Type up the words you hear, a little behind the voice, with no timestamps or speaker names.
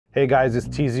Hey guys, it's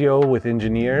Teezio with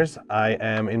EngineEars. I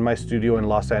am in my studio in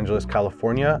Los Angeles,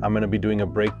 California. I'm going to be doing a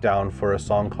breakdown for a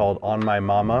song called On My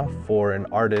Mama for an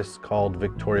artist called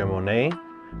Victoria Monét,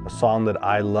 a song that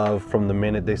I love from the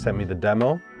minute they sent me the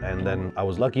demo, and then I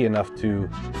was lucky enough to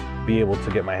be able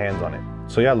to get my hands on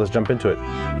it. So yeah, let's jump into it.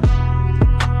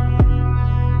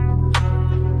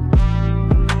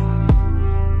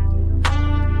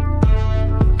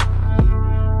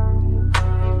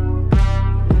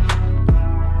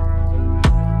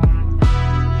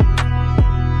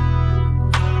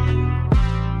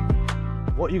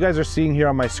 What you guys are seeing here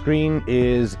on my screen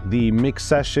is the mix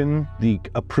session, the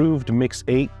approved mix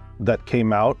 8 that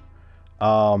came out.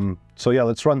 So yeah,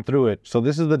 let's run through it. So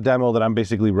this is the demo that I'm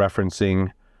basically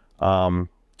referencing, and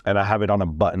I have it on a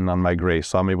button on my Gray,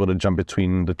 so I'm able to jump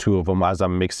between the two of them as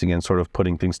I'm mixing and sort of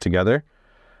putting things together.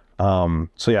 So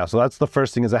yeah, so that's the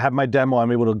first thing, is I have my demo.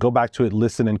 I'm able to go back to it,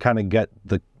 listen, and kind of get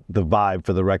the vibe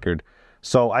for the record.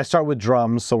 So I start with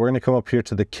drums, so we're gonna come up here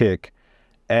to the kick,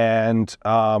 and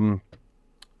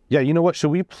yeah, you know what?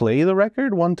 Should we play the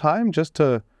record one time? We'll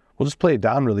just play it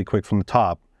down really quick from the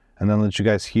top and then let you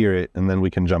guys hear it, and then we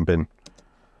can jump in.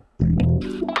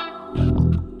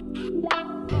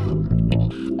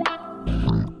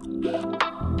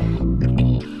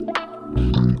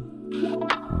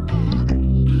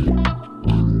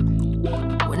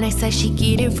 They say she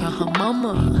get it from her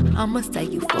mama. I'ma say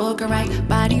you fucking right.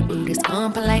 Body rude is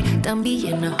unpolite. Don't be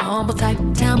in a humble type.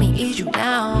 Tell me, is you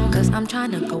down? Cause I'm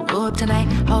trying to go up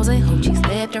tonight. Hoes and hoochies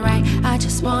left and right. I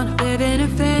just wanna live in a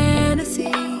fantasy.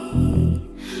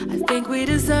 I think we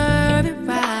deserve it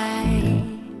right.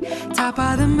 Top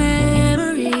of the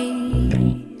memories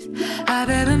I've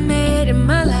ever made in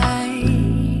my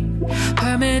life.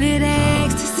 Permanent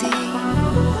ecstasy.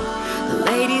 The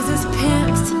ladies is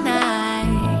pimps tonight.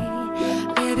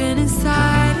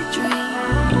 Inside a dream,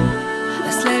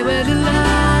 let's lay where the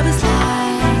love is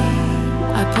like.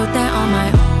 I put that on my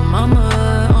mama,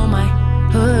 on my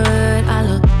hood. I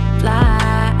look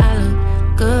fly, I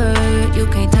look good. You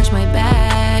can't touch my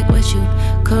bag, wish you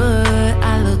could.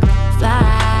 I look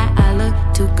fly, I look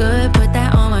too good. Put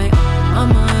that on my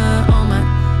mama, on my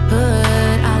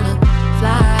hood. I look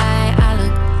fly, I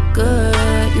look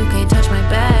good. You can't touch my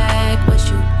bag, wish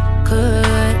you could.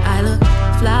 I look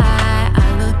fly.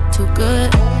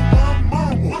 Good.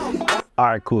 All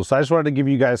right, cool. So I just wanted to give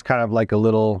you guys kind of like a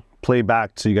little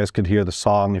playback so you guys could hear the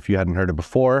song if you hadn't heard it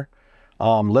before.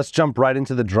 Let's jump right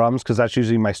into the drums, because that's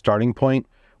usually my starting point.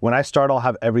 When I start, I'll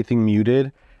have everything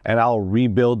muted and I'll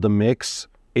rebuild the mix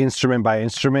instrument by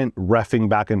instrument, reffing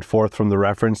back and forth from the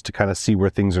reference to kind of see where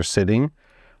things are sitting.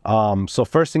 So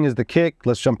first thing is the kick.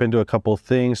 Let's jump into a couple of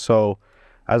things. So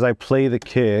as I play the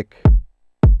kick,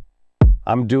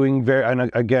 I'm doing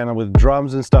and again, with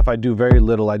drums and stuff, I do very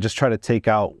little. I just try to take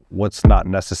out what's not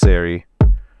necessary.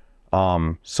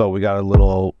 So we got a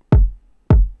little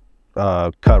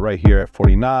cut right here at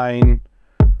 49,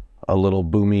 a little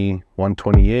boomy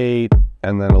 128,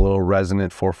 and then a little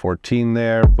resonant 414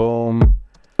 there, boom.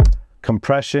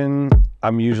 Compression,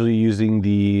 I'm usually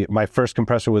using my first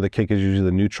compressor with a kick is usually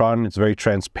the Neutron. It's very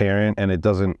transparent and it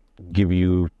doesn't give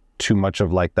you too much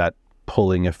of like that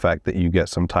pulling effect that you get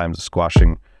sometimes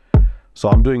squashing. So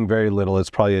I'm doing very little. It's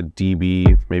probably a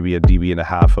dB, maybe a dB and a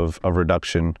half of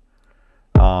reduction.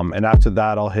 And after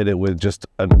that, I'll hit it with just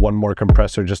one more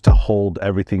compressor just to hold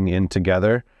everything in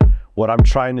together. What I'm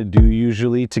trying to do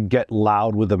usually to get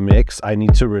loud with a mix, I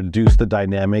need to reduce the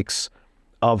dynamics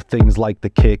of things like the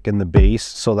kick and the bass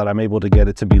so that I'm able to get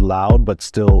it to be loud but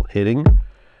still hitting.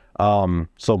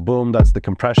 So boom, that's the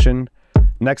compression.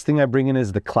 Next thing I bring in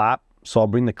is the clap. So I'll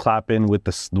bring the clap in with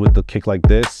the kick like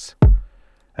this.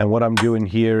 And what I'm doing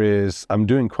here is I'm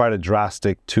doing quite a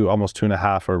drastic almost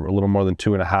 2.5 or a little more than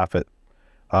 2.5 at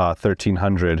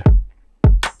 1300.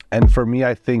 And for me,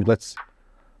 I think let's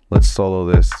solo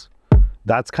this.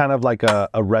 That's kind of like a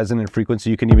resonant frequency.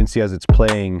 You can even see as it's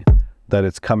playing that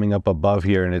it's coming up above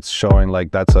here and it's showing like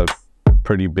that's a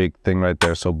pretty big thing right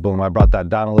there. So boom, I brought that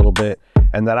down a little bit,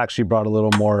 and that actually brought a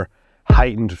little more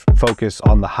heightened focus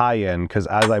on the high end, because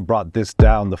as I brought this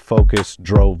down, the focus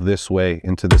drove this way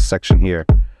into this section here.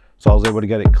 So I was able to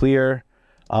get it clear.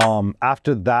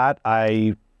 After that,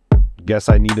 I guess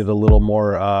I needed a little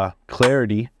more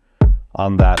clarity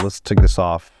on that. Let's take this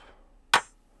off.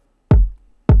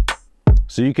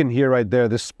 So you can hear right there,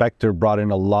 this Spectre brought in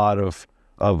a lot of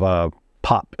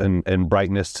pop and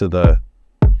brightness to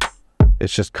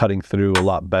it's just cutting through a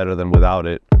lot better than without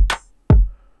it.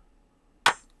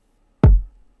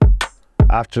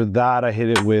 After that, I hit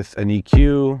it with an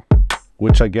EQ,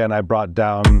 which again, I brought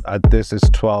down this is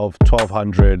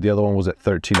 1200. The other one was at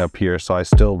 13 up here. So I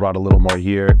still brought a little more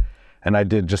here. And I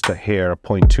did just a hair,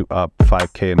 0.2 up,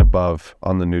 5K and above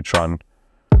on the neutron.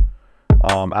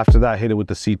 After that, I hit it with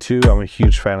the C2. I'm a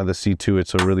huge fan of the C2.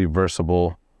 It's a really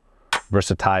versatile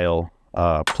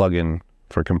plugin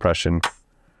for compression.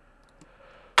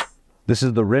 This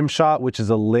is the rim shot, which is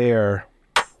a layer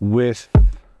with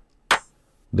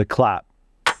the clap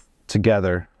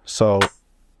together. So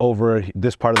over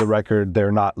this part of the record,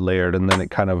 they're not layered, and then it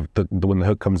kind of, when the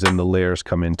hook comes in, the layers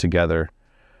come in together.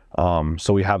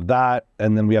 So we have that,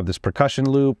 and then we have this percussion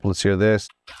loop. Let's hear this.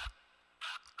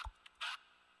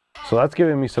 So that's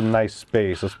giving me some nice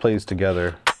space. Let's play these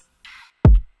together.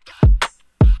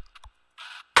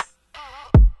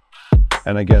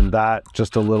 And again, that,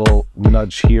 just a little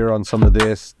nudge here on some of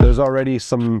this. There's already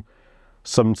some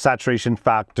saturation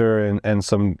factor and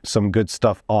some good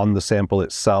stuff on the sample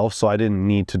itself, so I didn't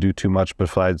need to do too much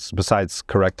besides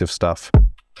corrective stuff.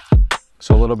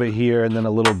 So a little bit here, and then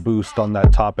a little boost on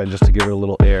that top end just to give it a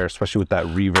little air, especially with that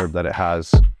reverb that it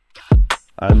has.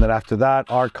 And then after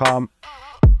that, our comp,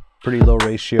 pretty low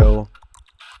ratio,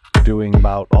 doing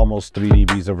about almost 3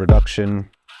 dBs of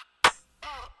reduction.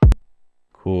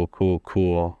 Cool, cool,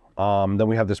 cool. Then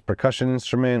we have this percussion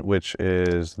instrument, which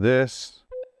is this.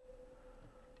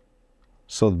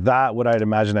 So that, what I'd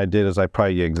imagine I did is I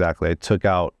took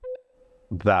out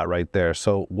that right there.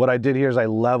 So what I did here is I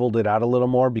leveled it out a little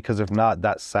more, because if not,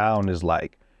 that sound is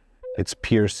like, it's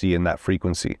piercy in that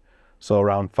frequency. So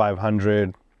around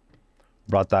 500,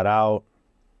 brought that out,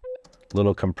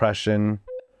 little compression.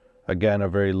 Again, a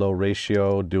very low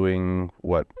ratio, doing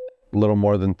what, a little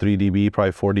more than 3 dB,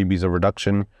 probably 4 dBs of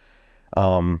reduction.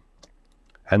 And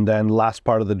then last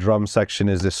part of the drum section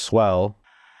is this swell,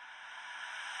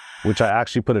 which I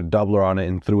actually put a doubler on it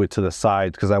and threw it to the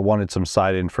side because I wanted some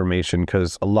side information,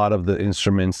 because a lot of the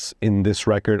instruments in this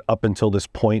record up until this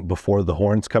point before the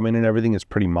horns come in and everything is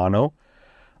pretty mono.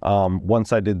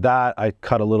 Once I did that, I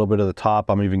cut a little bit of the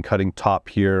top. I'm even cutting top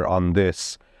here on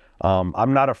this.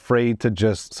 I'm not afraid to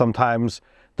just, sometimes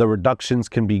the reductions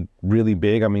can be really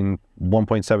big. I mean,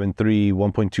 1.73,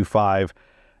 1.25.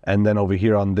 And then over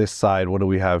here on this side, what do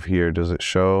we have here? Does it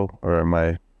show, or am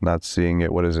I not seeing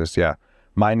it? What is this? Yeah,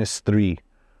 -3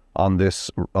 on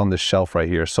this shelf right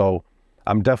here. So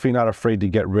I'm definitely not afraid to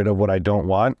get rid of what I don't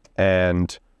want,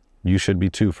 and you should be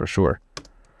too, for sure.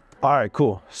 All right,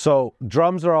 cool. So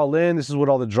drums are all in. This is what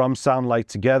all the drums sound like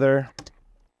together.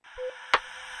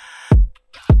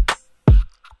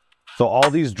 So all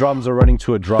these drums are running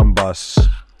to a drum bus,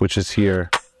 which is here.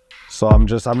 So I'm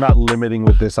not limiting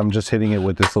with this. I'm just hitting it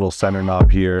with this little center knob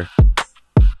here.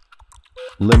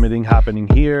 Limiting happening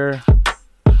here.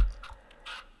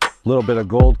 Little bit of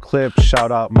gold clip.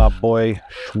 Shout out my boy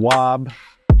Schwab,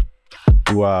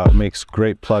 who makes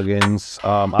great plugins.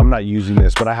 I'm not using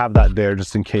this, but I have that there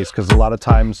just in case, because a lot of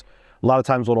times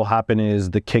what will happen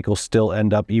is the kick will still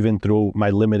end up, even through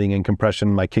my limiting and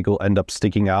compression, my kick will end up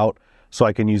sticking out. So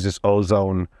I can use this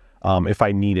ozone if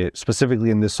I need it. Specifically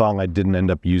in this song, I didn't end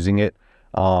up using it.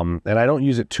 And I don't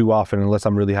use it too often unless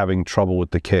I'm really having trouble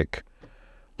with the kick.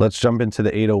 Let's jump into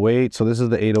the 808. So this is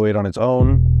the 808 on its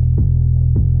own.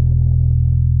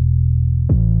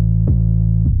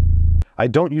 I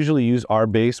don't usually use R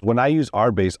bass. When I use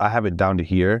R bass, I have it down to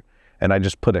here and I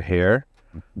just put a hair.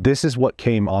 This is what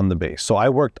came on the bass. So I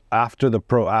worked after the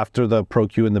Pro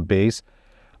Q and the bass.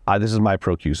 This is my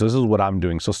Pro Q, so this is what I'm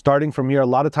doing. So starting from here, a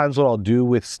lot of times what I'll do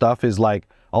with stuff is like,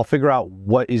 I'll figure out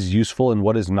what is useful and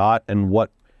what is not, and what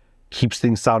keeps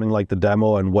things sounding like the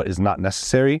demo and what is not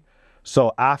necessary.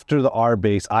 So after the R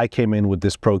bass, I came in with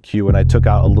this Pro Q and I took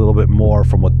out a little bit more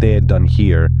from what they had done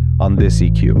here on this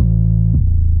EQ.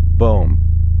 Boom.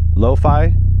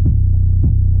 Lo-fi,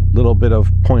 little bit of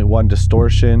 0.1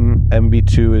 distortion.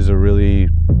 MB2 is a really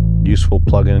useful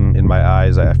plugin in my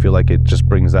eyes. I feel like it just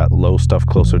brings that low stuff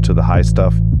closer to the high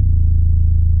stuff.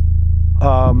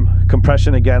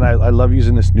 Compression, again, I love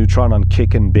using this neutron on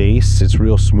kick and bass. It's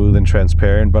real smooth and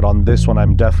transparent, but on this one,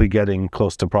 I'm definitely getting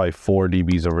close to probably 4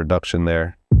 dBs of reduction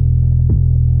there.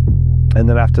 And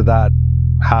then after that,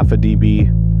 half a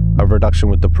dB of reduction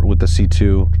with the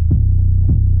C2.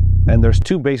 And there's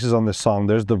 2 basses on this song.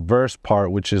 There's the verse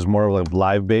part, which is more like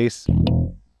live bass.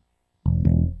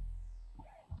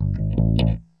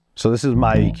 So this is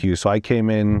my EQ. So I came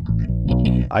in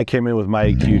with my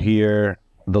EQ here,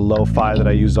 the lo-fi that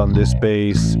I used on this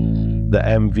bass, the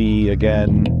MV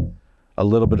again, a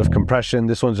little bit of compression.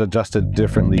 This one's adjusted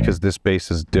differently because this bass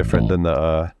is different than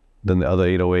the other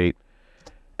 808.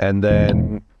 And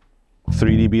then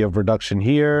 3 dB of reduction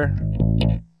here,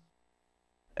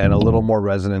 and a little more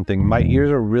resonant thing. My ears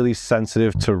are really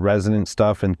sensitive to resonant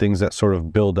stuff and things that sort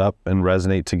of build up and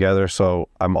resonate together, so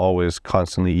I'm always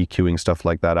constantly EQing stuff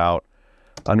like that out.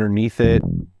 underneath it.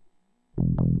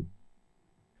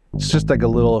 It's just like a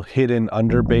little hidden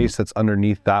under bass that's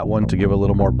underneath that one to give a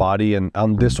little more body. And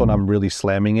on this one, I'm really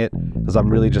slamming it because I'm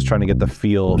really just trying to get the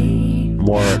feel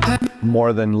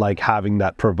more than like having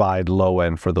that provide low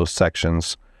end for those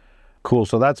sections. Cool,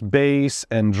 so that's bass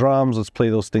and drums. Let's play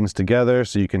those things together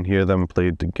so you can hear them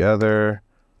played together.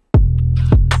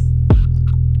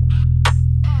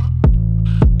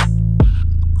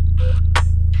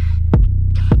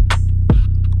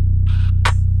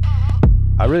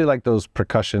 I really like those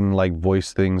percussion like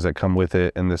voice things that come with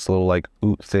it, and this little like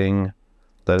oot thing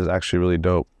that is actually really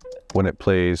dope when it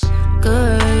plays.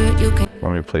 Let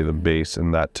me play the bass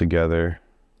and that together.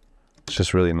 It's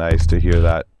just really nice to hear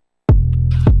that.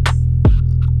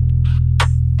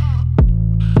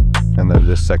 And then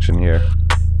this section here.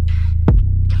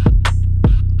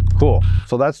 Cool,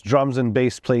 so that's drums and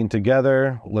bass playing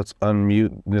together. Let's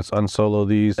unmute, let's unsolo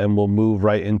these, and we'll move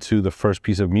right into the first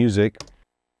piece of music,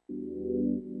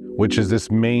 which is this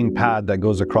main pad that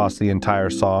goes across the entire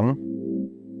song.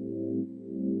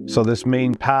 So this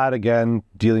main pad, again,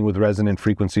 dealing with resonant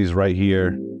frequencies right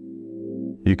here.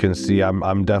 You can see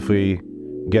I'm definitely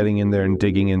getting in there and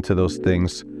digging into those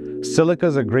things. Silica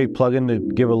is a great plugin to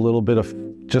give a little bit of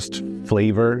just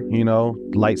flavor, you know,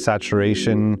 light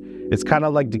saturation. It's kind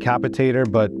of like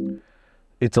Decapitator, but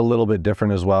it's a little bit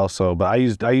different as well. So, but I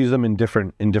use them in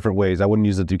different ways. I wouldn't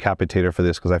use the Decapitator for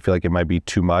this because I feel like it might be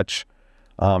too much.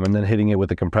 And then hitting it with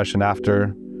the compression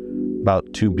after,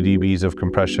 about 2 dBs of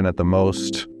compression at the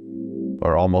most,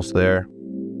 or almost there.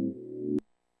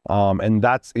 And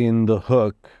that's in the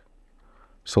hook.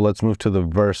 So let's move to the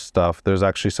verse stuff. There's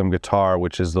actually some guitar,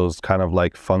 which is those kind of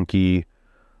like funky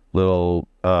little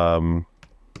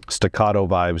staccato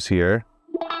vibes here.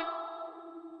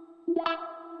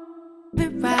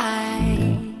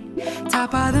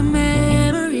 Top of the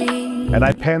memory. And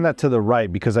I panned that to the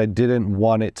right because I didn't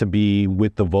want it to be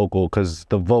with the vocal, because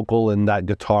the vocal and that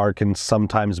guitar can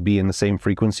sometimes be in the same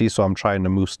frequency, so I'm trying to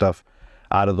move stuff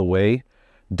out of the way.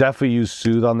 Definitely use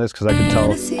Soothe on this because I can tell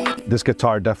this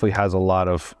guitar definitely has a lot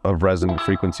of resonant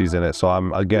frequencies in it. So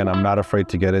I'm not afraid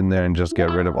to get in there and just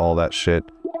get rid of all that shit.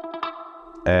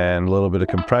 And a little bit of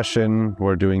compression.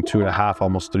 We're doing 2.5,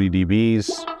 almost 3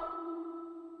 dBs.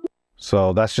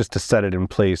 So that's just to set it in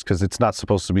place because it's not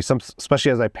supposed to be, especially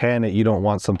as I pan it, you don't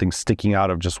want something sticking out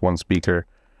of just one speaker.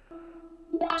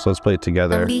 So let's play it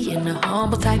together. Being a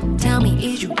humble type, tell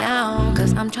me is you down?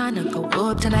 Cause I'm trying to go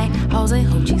up tonight. Hoes and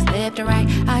hoochies left and right.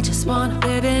 I just wanna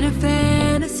live in a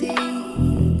fantasy.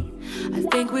 I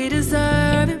think we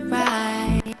deserve it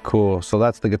right. Cool, so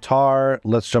that's the guitar.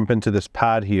 Let's jump into this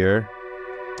pad here,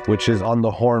 which is on the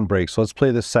horn break. So let's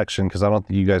play this section because I don't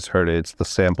think you guys heard it. It's the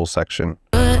sample section.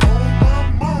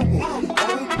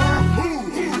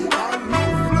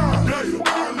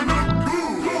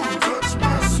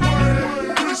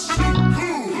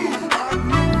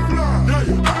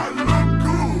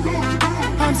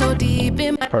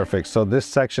 Perfect. So this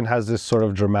section has this sort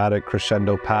of dramatic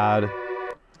crescendo pad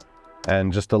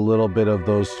and just a little bit of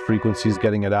those frequencies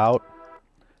getting it out,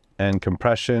 and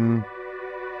compression.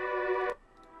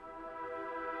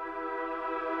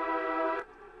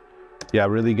 Yeah,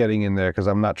 really getting in there because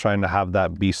I'm not trying to have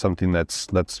that be something that's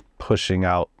pushing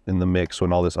out in the mix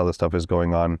when all this other stuff is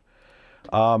going on.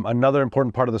 Another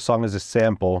important part of the song is a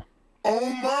sample. Oh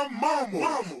my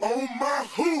mama, oh my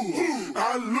who,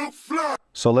 I look fly.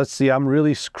 So let's see, I'm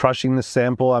really crushing the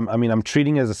sample. I'm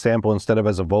treating it as a sample instead of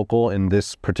as a vocal in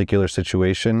this particular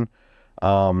situation.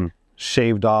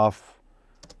 Shaved off,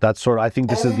 that sort of, I think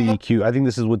this is the EQ. I think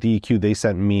this is what the EQ they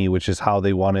sent me, which is how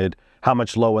they wanted, how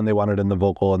much low end they wanted in the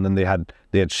vocal, and then they had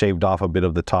shaved off a bit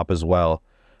of the top as well.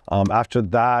 After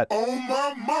that,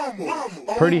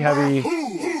 pretty heavy.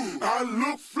 I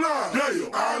look fly, yeah,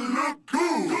 I look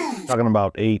good. Talking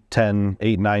about 8,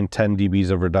 9, 10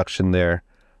 dBs of reduction there.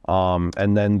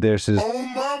 And then this is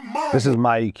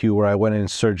my EQ where I went in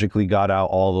and surgically got out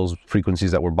all those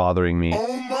frequencies that were bothering me.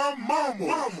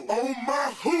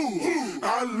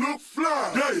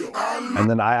 And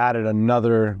then I added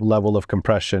another level of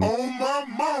compression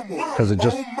because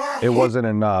it wasn't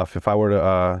enough. If I were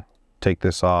to take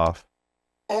this off.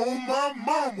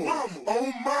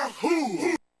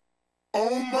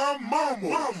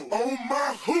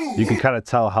 You can kind of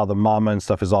tell how the mama and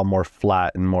stuff is all more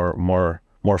flat and more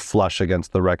flush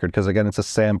against the record, because again, it's a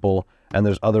sample and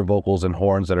there's other vocals and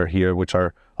horns that are here which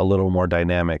are a little more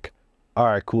dynamic. All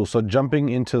right, cool. So jumping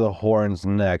into the horns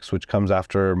next, which comes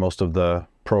after most of the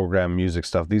program music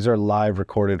stuff. These are live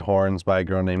recorded horns by a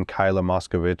girl named Kyla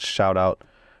Moscovich. Shout out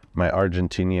my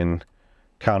Argentinian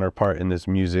counterpart in this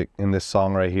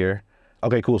song right here.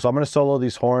 Okay, cool. So I'm going to solo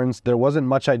these horns. There wasn't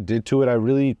much I did to it. I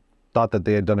really thought that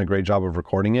they had done a great job of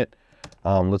recording it.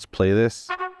 Let's play this.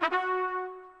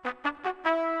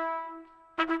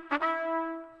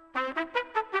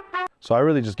 So I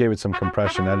really just gave it some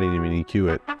compression. I didn't even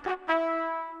EQ it.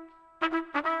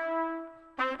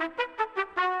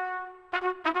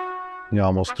 You know,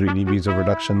 almost 3 dBs of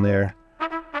reduction there.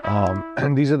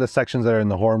 And these are the sections that are in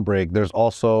the horn break. There's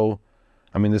also,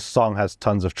 I mean, this song has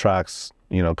tons of tracks,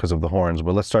 you know, because of the horns,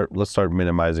 but let's start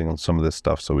minimizing some of this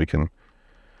stuff so we can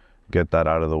get that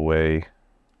out of the way.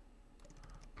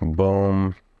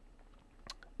 Boom.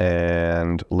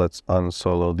 And let's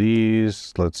unsolo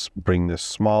these. Let's bring this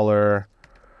smaller.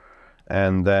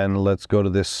 And then let's go to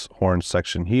this horn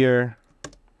section here.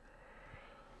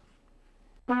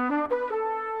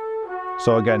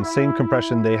 So again, same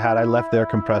compression they had. I left their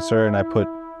compressor and I put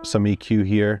some EQ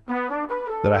here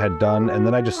that I had done. And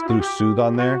then I just threw soothe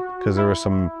on there because there were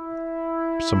some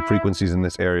frequencies in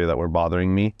this area that were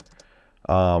bothering me.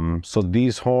 So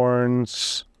these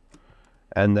horns,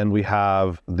 and then we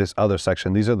have this other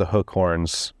section. These are the hook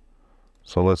horns.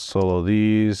 So let's solo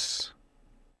these.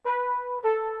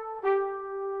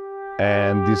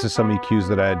 And these are some EQs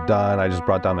that I had done. I just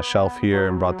brought down a shelf here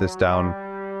and brought this down.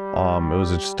 It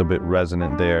was just a bit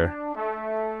resonant there.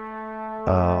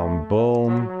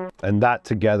 Boom. And that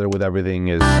together with everything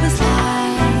is...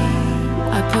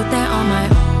 I put that on my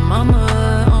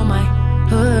mama, on my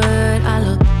hood. I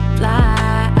look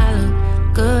fly, I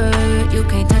look good. You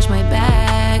can't touch my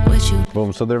bag, what you...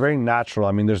 Boom. So they're very natural.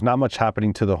 I mean, there's not much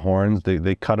happening to the horns.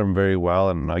 They cut them very well.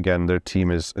 And again, their team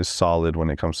is solid when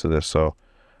it comes to this. So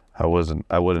I wouldn't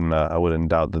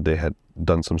doubt that they had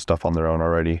done some stuff on their own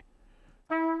already.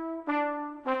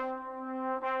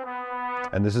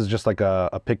 And this is just like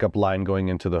a pickup line going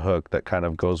into the hook that kind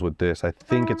of goes with this. I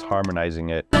think it's harmonizing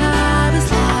it.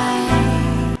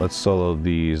 Let's solo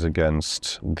these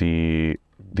against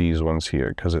these ones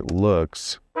here because it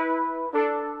looks...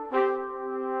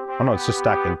 Oh no, it's just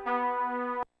stacking.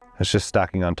 It's just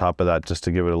stacking on top of that just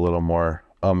to give it a little more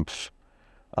oomph.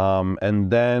 And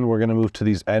then we're gonna move to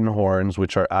these end horns,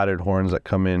 which are added horns that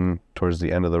come in towards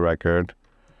the end of the record.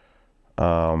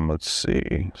 Let's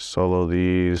see, solo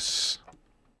these.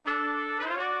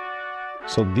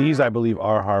 So these, I believe,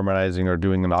 are harmonizing or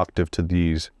doing an octave to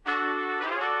these.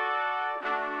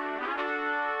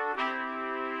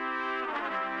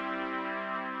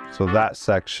 So that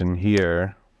section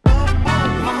here.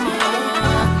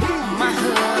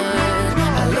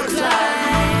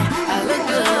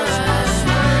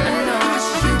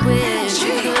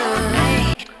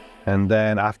 And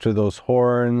then after those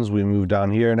horns, we move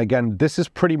down here. And again, this is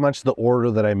pretty much the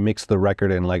order that I mix the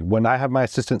record in. Like when I have my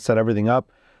assistant set everything up,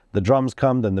 the drums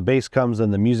come, then the bass comes,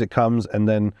 then the music comes, and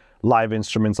then live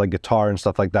instruments like guitar and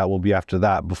stuff like that will be after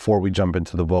that before we jump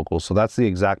into the vocals. So that's the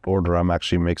exact order I'm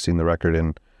actually mixing the record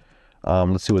in.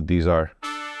 Let's see what these are.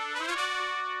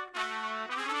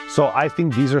 So I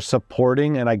think these are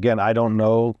supporting, and again, I don't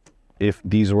know if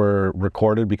these were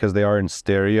recorded because they are in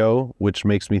stereo, which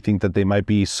makes me think that they might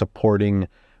be supporting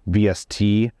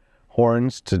VST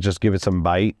horns to just give it some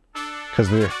bite. Because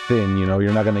they're thin, you know,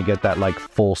 you're not going to get that like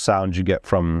full sound you get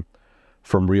from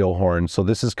real horns. So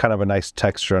this is kind of a nice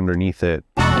texture underneath it,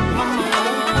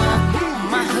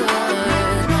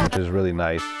 which is really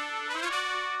nice.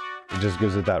 It just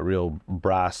gives it that real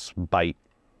brass bite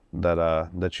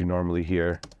that you normally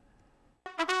hear.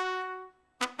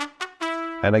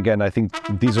 And again, I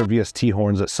think these are VST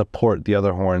horns that support the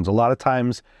other horns. A lot of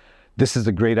times, this is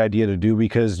a great idea to do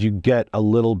because you get a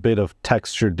little bit of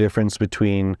texture difference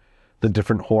between the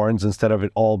different horns instead of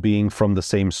it all being from the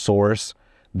same source.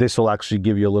 This will actually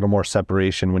give you a little more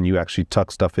separation when you actually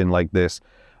tuck stuff in like this.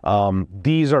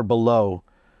 These are below.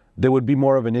 There would be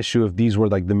more of an issue if these were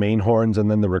like the main horns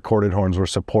and then the recorded horns were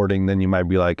supporting, then you might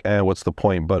be like, what's the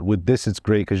point? But with this, it's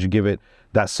great because you give it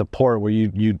that support where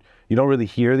you don't really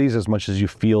hear these as much as you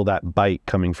feel that bite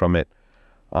coming from it.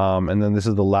 And then this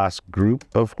is the last group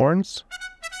of horns.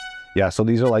 Yeah, so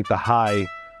these are like the high,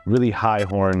 really high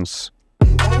horns.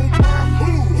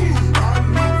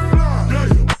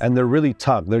 And they're really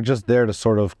tucked. They're just there to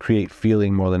sort of create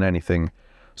feeling more than anything.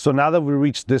 So now that we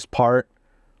reached this part,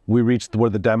 we reached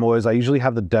where the demo is. I usually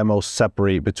have the demo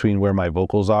separate between where my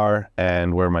vocals are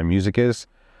and where my music is.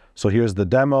 So here's the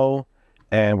demo,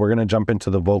 and we're gonna jump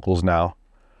into the vocals now.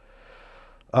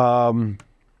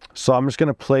 So I'm just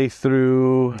gonna play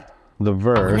through the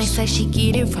verse.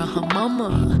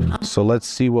 So let's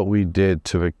see what we did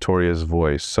to Victoria's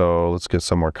voice. So let's get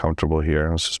somewhere comfortable here.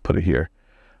 Let's just put it here.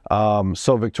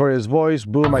 So Victoria's voice,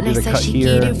 boom, I did a cut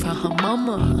here.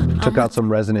 Took out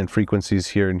some resonant frequencies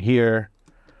here and here.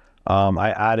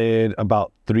 I added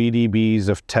about 3 dBs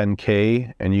of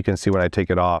 10K, and you can see when I take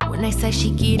it off. When they say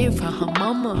she get it from her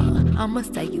mama, I'ma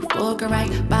say you fuck her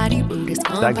right. Body rude is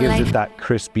that gives it that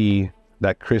crispy,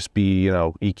 you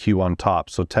know, EQ on top.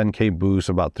 So 10K boost,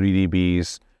 about 3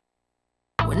 dBs.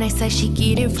 When they say she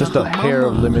get it from Just a hair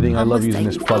of limiting. I love using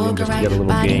this plugin just to get a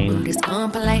little gain.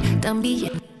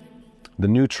 The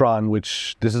Neutron,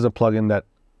 which this is a plugin that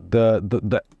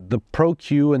the Pro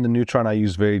Q and the Neutron I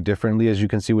use very differently. As you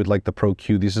can see with like the Pro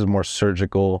Q, this is more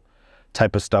surgical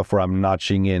type of stuff where I'm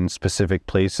notching in specific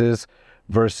places,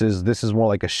 versus this is more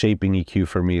like a shaping EQ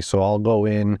for me. So I'll go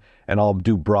in and I'll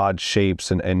do broad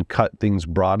shapes and cut things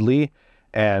broadly,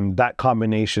 and that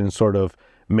combination sort of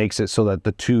makes it so that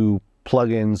the two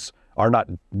plugins are not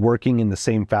working in the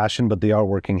same fashion, but they are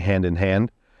working hand in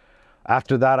hand.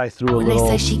 After that, I threw a little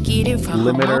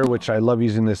limiter, which I love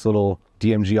using this little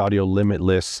DMG Audio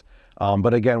Limitless.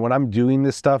 But again, when I'm doing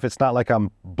this stuff, it's not like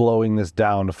I'm blowing this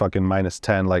down to fucking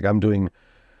 -10. Like I'm doing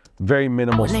very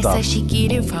minimal stuff.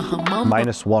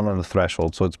 -1 on the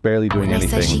threshold, so it's barely doing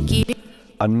anything.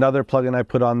 Another plugin I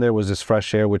put on there was this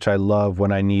Fresh Air, which I love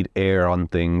when I need air on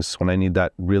things, when I need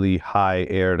that really high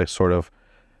air to sort of,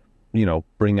 you know,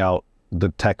 bring out the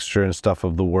texture and stuff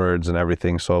of the words and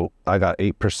everything. So I got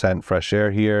 8% Fresh Air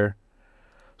here.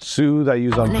 Soothe I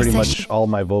use on pretty much all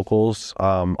my vocals.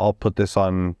 I'll put this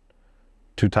on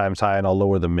 2 times high, and I'll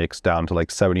lower the mix down to like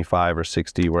 75 or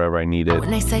 60 wherever I need it.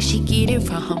 And that's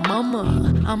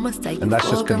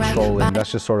just controlling.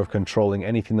 That's just sort of controlling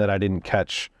anything that I didn't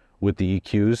catch with the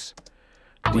EQs.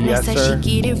 De-esser.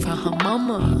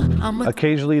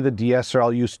 Occasionally the de-esser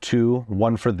I'll use 2.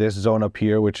 One for this zone up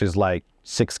here, which is like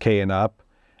 6K and up,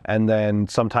 and then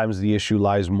sometimes the issue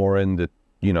lies more in the,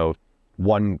 you know,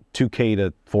 2K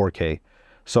to 4K.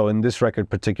 So in this record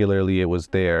particularly, it was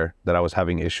there that I was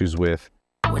having issues with.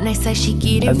 And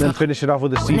then finish it off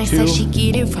with a C2.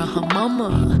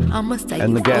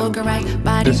 And again,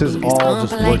 this is all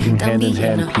just working hand in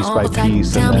hand, piece by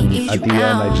piece, and then at the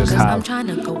end I just have a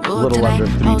little under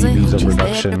 3 dBs of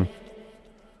reduction.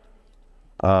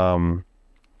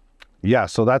 Yeah,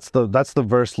 so that's the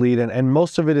verse lead, and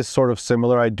most of it is sort of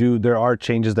similar. There are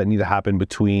changes that need to happen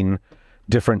between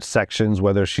different sections,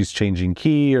 whether she's changing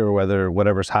key or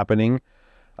whatever's happening.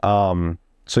 So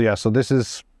yeah, so this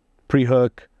is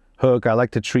pre-hook, hook. I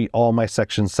like to treat all my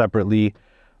sections separately.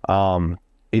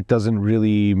 It doesn't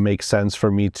really make sense for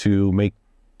me to make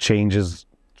changes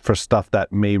for stuff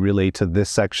that may relate to this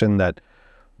section that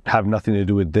have nothing to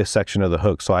do with this section of the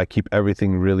hook. So I keep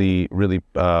everything really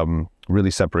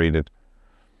separated.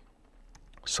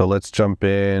 So let's jump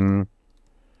in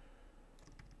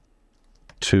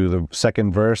to the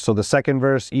second verse. So the second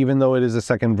verse, even though it is a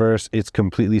second verse, it's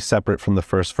completely separate from the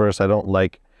first verse. I don't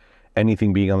like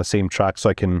anything being on the same track, so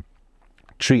I can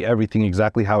treat everything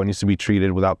exactly how it needs to be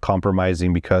treated without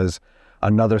compromising, because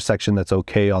another section that's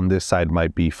okay on this side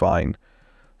might be fine.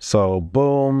 So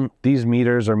boom, these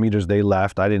meters are meters they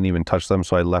left. I didn't even touch them,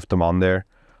 so I left them on there.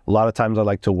 A lot of times I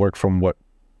like to work from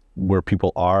where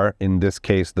people are. In this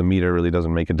case, the meter really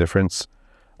doesn't make a difference,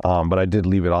 but I did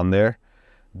leave it on there.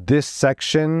 This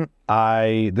section,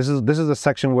 this is a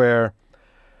section where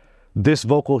this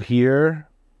vocal here,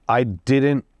 I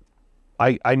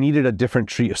needed a different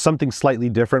treat, something slightly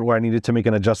different, where I needed to make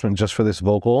an adjustment just for this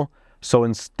vocal. So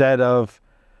instead of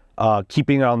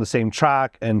keeping it on the same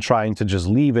track and trying to just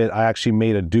leave it, I actually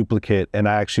made a duplicate, and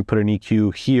I actually put an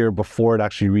EQ here before it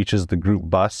actually reaches the group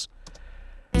bus.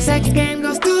 Sex game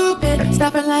goes stupid,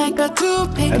 stopping like a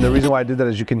toothpick. And the reason why I did that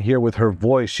is you can hear with her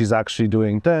voice, she's actually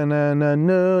doing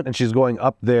da-na-na-na, and she's going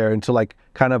up there into like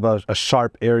kind of a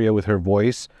sharp area with her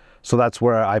voice. So that's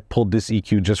where I pulled this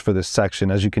EQ just for this section.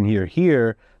 As you can hear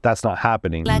here, that's not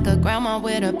happening. Like a grandma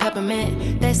with a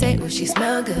peppermint. They say, oh, she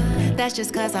smell good. That's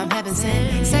just cause I'm having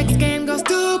sin. Sex game goes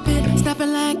stupid,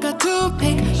 stopping like a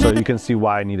toothpick. So you can see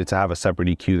why I needed to have a separate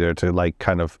EQ there to like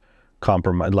kind of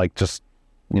compromise, like just,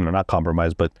 you know, not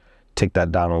compromise, but take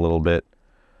that down a little bit.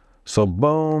 So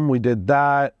boom, we did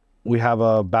that. We have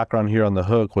a background here on the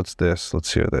hook. What's this?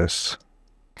 Let's hear this.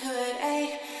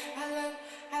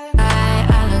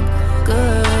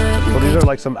 So these are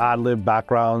like some ad-lib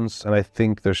backgrounds, and I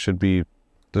think there's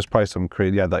probably some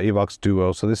crazy, yeah, the Avox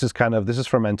Duo. So this is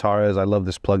from Antares. I love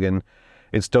this plugin.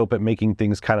 It's dope at making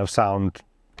things kind of sound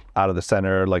out of the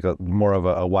center, like more of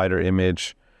a wider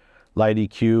image. Light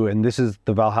EQ, and this is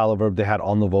the Valhalla verb they had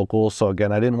on the vocals. So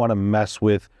again, I didn't want to mess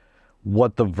with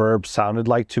what the verb sounded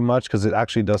like too much, because it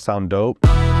actually does sound dope.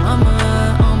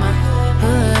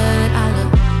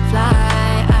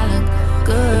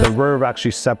 The verb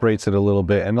actually separates it a little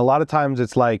bit, and a lot of times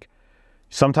it's like,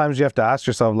 sometimes you have to ask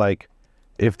yourself, like,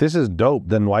 if this is dope,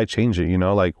 then why change it? You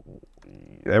know, like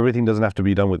everything doesn't have to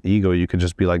be done with ego. You could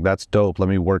just be like, that's dope. Let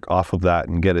me work off of that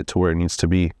and get it to where it needs to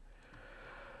be.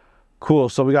 Cool.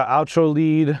 So we got outro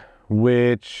lead,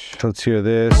 which let's hear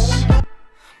this.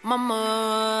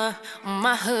 Mama,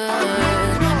 my hood,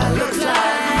 I look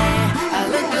fly, I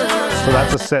look good.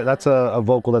 So that's a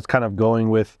vocal that's kind of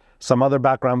going with some other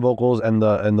background vocals and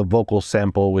the vocal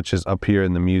sample, which is up here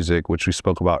in the music, which we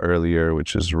spoke about earlier,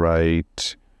 which is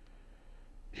right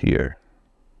here.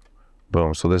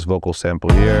 Boom. So this vocal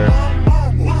sample here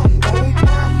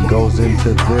goes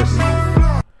into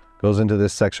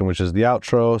this section, which is the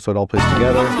outro. So it all plays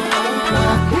together.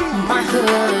 My hood,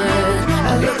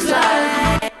 I look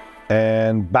fly.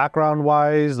 And background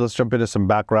wise, let's jump into some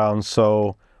backgrounds.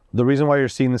 So the reason why you're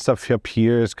seeing this stuff up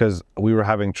here is because we were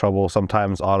having trouble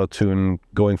sometimes auto-tune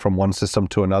going from one system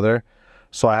to another.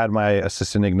 So I had my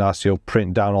assistant Ignacio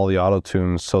print down all the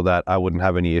auto-tunes so that I wouldn't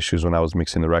have any issues when I was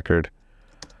mixing the record.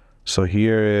 So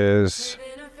here is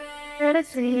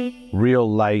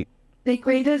real light. They're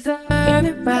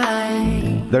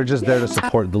just there to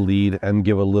support the lead and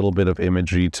give a little bit of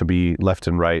imagery to be left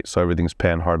and right. So everything's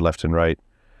pan hard left and right.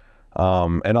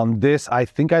 And on this, I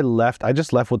think I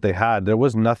just left what they had. There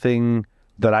was nothing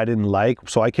that I didn't like.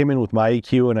 So I came in with my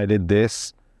EQ and I did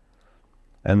this.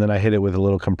 And then I hit it with a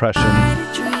little compression.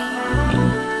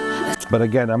 But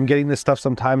again, I'm getting this stuff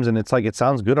sometimes and it's like, it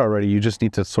sounds good already. You just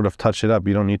need to sort of touch it up.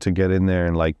 You don't need to get in there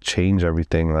and like change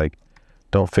everything. Like,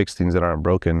 don't fix things that aren't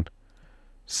broken.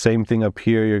 Same thing up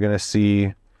here. You're going to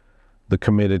see the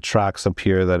committed tracks up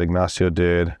here that Ignacio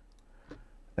did.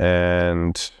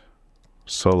 And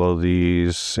solo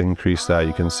these, increase that,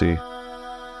 you can see.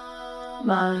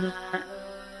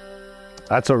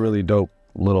 That's a really dope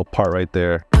little part right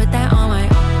there. Put that on my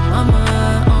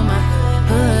mama, on my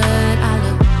hood, I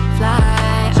look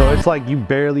fly. So it's like you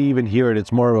barely even hear it.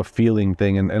 It's more of a feeling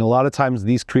thing. And a lot of times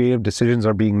these creative decisions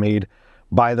are being made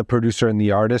by the producer and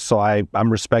the artist. So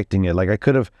I'm respecting it. Like I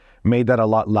could have made that a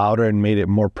lot louder and made it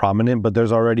more prominent, but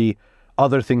there's already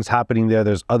other things happening there.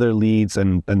 There's other leads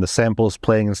and the samples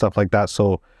playing and stuff like that.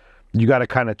 So you got to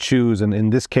kind of choose. And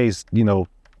in this case, you know,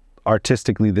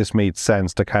 artistically, this made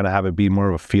sense to kind of have it be more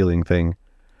of a feeling thing.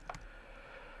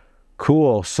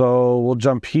 Cool. So we'll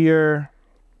jump here.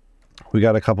 We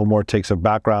got a couple more takes of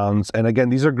backgrounds. And again,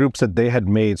 these are groups that they had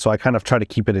made. So I kind of try to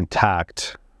keep it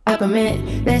intact.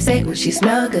 Peppermint, they say, well, she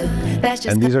smell good. That's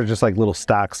just and these are just like little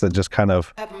stacks that just kind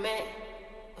of... Peppermint,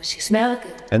 well, she smell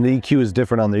good. And the EQ is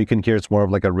different on there. You can hear it's more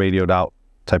of like a radioed out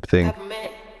type thing.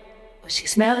 Peppermint, well, she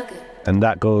smell good. And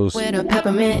that goes... With a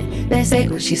peppermint, they say,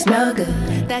 well, she smell good.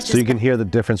 That's just... So you can hear the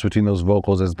difference between those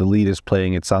vocals as the lead is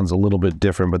playing. It sounds a little bit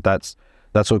different, but that's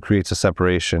what creates a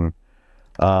separation.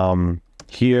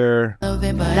 Here... And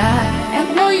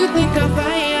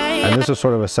this is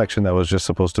sort of a section that was just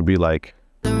supposed to be like...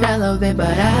 Sort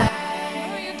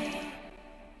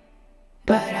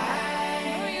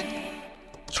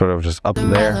of just up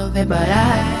there.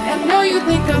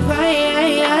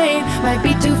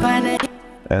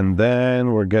 And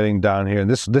then we're getting down here.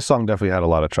 And this song definitely had a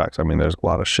lot of tracks. I mean, there's a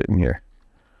lot of shit in here.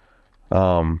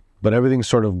 But everything's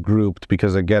sort of grouped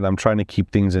because, again, I'm trying to keep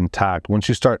things intact. Once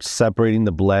you start separating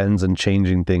the blends and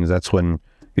changing things, that's when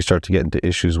you start to get into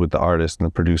issues with the artist and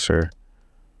the producer.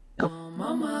 Oh,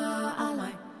 mama, on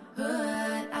my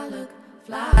hood, I look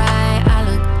fly, I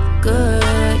look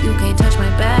good, you can't touch my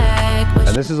back.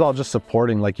 And this is all just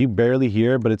supporting, like you barely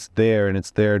hear, but it's there, and it's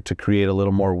there to create a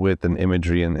little more width and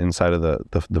imagery inside of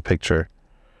the picture.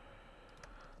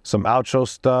 Some outro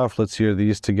stuff, let's hear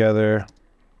these together.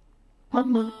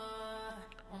 Mama.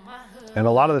 And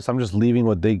a lot of this, I'm just leaving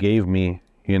what they gave me,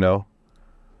 you know.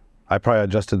 I probably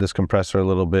adjusted this compressor a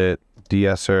little bit,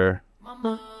 de-esser.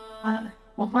 Mama, on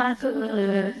my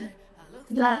hood,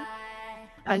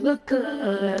 I look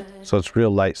good. So it's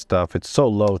real light stuff. It's so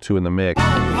low too in the mix.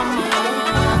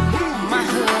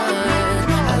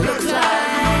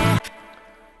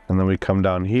 And then we come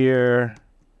down here.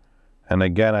 And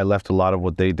again, I left a lot of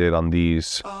what they did on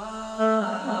these.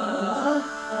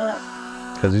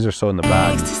 Because these are so in the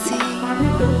back.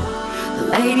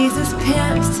 Ladies is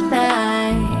pimps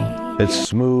tonight. It's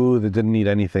smooth. It didn't need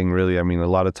anything really. I mean, a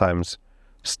lot of times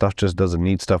stuff just doesn't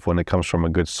need stuff when it comes from a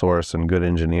good source and good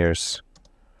engineers.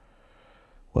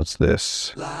 What's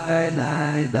this?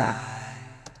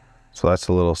 So that's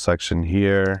a little section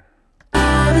here.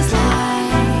 And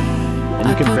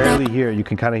you can barely hear, you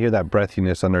can kind of hear that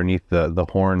breathiness underneath the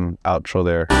horn outro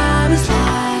there. I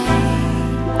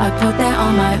put that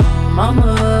on my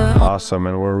mama. Awesome,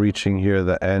 and we're reaching here,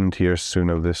 the end here soon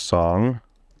of this song.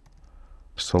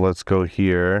 So let's go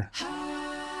here.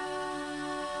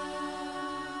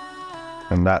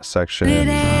 and that section. It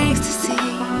aches to see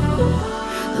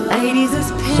the ladies as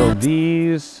So pimps.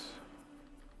 these,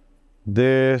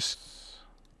 this,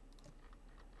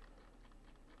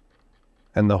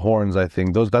 and the horns, I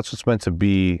think that's what's meant to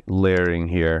be layering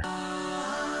here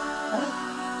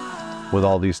with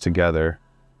all these together.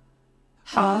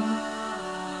 The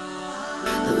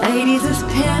ladies as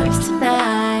pimps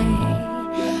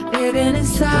tonight, living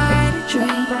inside a dream.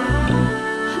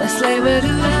 Let's lay with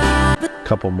love.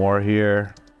 Couple more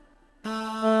here.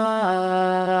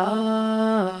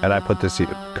 And I put this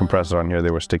compressor on here.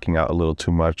 They were sticking out a little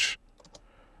too much.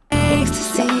 Aches to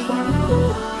see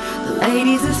the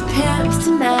ladies as pimps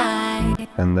tonight.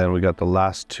 And then we got the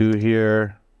last two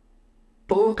here.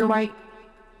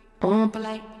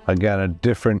 Again, a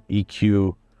different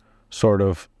EQ sort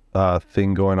of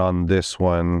thing going on this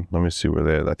one. Let me see where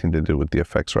they, I think they did with the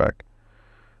effects rack.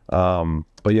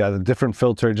 But yeah, the different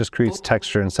filter just creates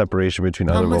texture and separation between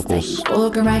other vocals.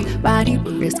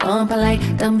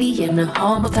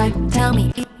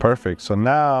 Perfect. So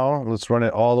now let's run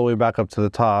it all the way back up to the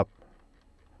top.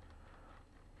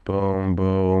 Boom,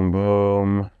 boom,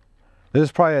 boom. This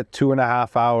is probably a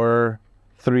 2.5 hour,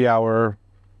 3 hour,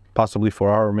 possibly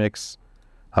 4 hour mix.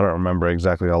 I don't remember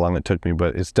exactly how long it took me,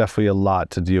 but it's definitely a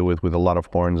lot to deal with a lot of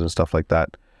horns and stuff like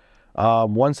that.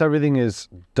 Once everything is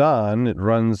done, it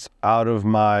runs out of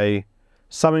my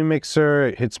summing mixer,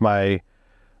 it hits my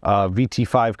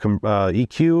VT5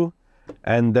 EQ,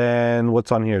 and then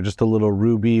what's on here? Just a little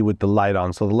Ruby with the light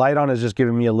on. So the light on is just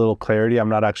giving me a little clarity. I'm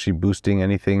not actually boosting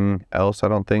anything else, I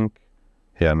don't think.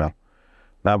 Yeah, no.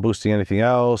 Not boosting anything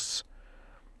else.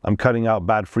 I'm cutting out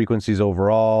bad frequencies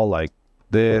overall, like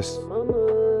this,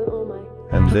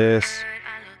 and this,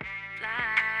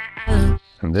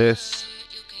 and this.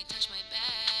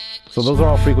 So those are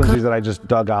all frequencies that I just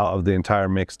dug out of the entire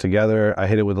mix together. I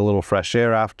hit it with a little fresh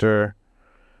air after.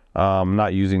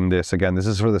 Not using this. Again, this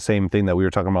is for the same thing that we were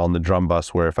talking about on the drum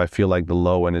bus, where if I feel like the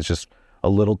low end is just a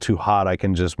little too hot, I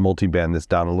can just multi-band this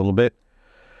down a little bit.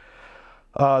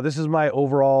 This is my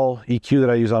overall EQ that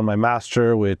I use on my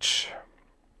master, which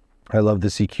I love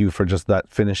this EQ for just that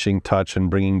finishing touch and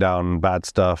bringing down bad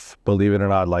stuff. Believe it or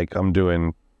not, like I'm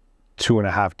doing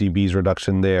 2.5 dBs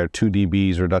reduction there, 2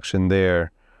 dBs reduction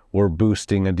there. We're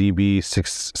boosting a dB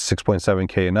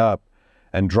 6.7K and up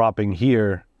and dropping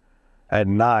here at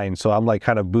 9. So I'm like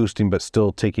kind of boosting, but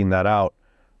still taking that out.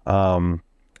 And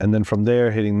then from there,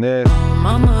 hitting this,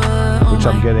 which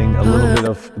I'm getting a little bit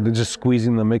of, just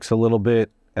squeezing the mix a little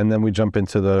bit. And then we jump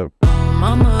into the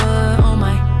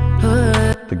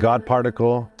God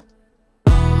particle,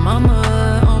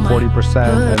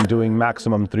 40%, and doing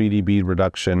maximum 3 dB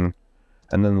reduction.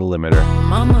 And then the limiter,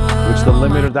 which the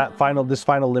limiter, this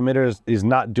final limiter is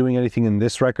not doing anything in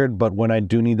this record, but when I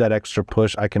do need that extra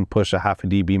push, I can push a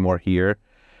 0.5 dB more here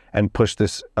and push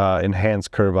this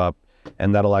enhanced curve up,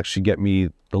 and that'll actually get me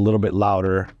a little bit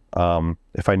louder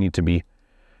if I need to be.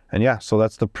 And yeah, so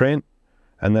that's the print.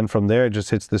 And then from there, it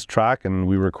just hits this track and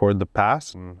we record the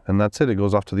pass, and that's it. It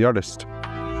goes off to the artist.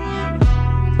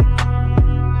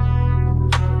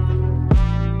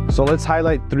 So let's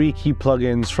highlight 3 key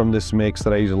plugins from this mix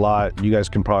that I use a lot. You guys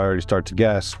can probably already start to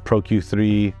guess. Pro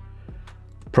Q3,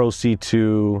 Pro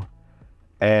C2,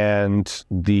 and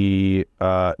the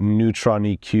Neutron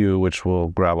EQ, which we'll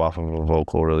grab off of a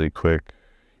vocal really quick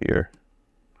here.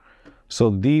 So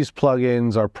these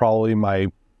plugins are probably my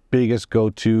biggest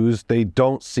go-tos. They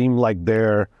don't seem like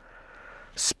they're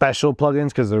special plugins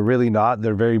because they're really not.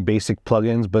 They're very basic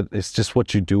plugins, but it's just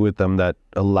what you do with them that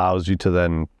allows you to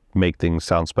then make things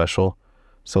sound special.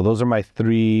 So those are my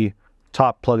 3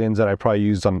 top plugins that I probably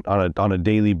use on a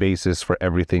daily basis for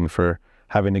everything, for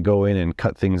having to go in and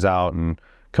cut things out and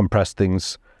compress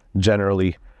things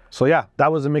generally. So yeah,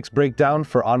 that was a mix breakdown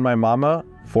for On My Mama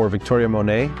for Victoria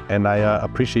Monét, and I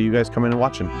appreciate you guys coming and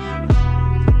watching.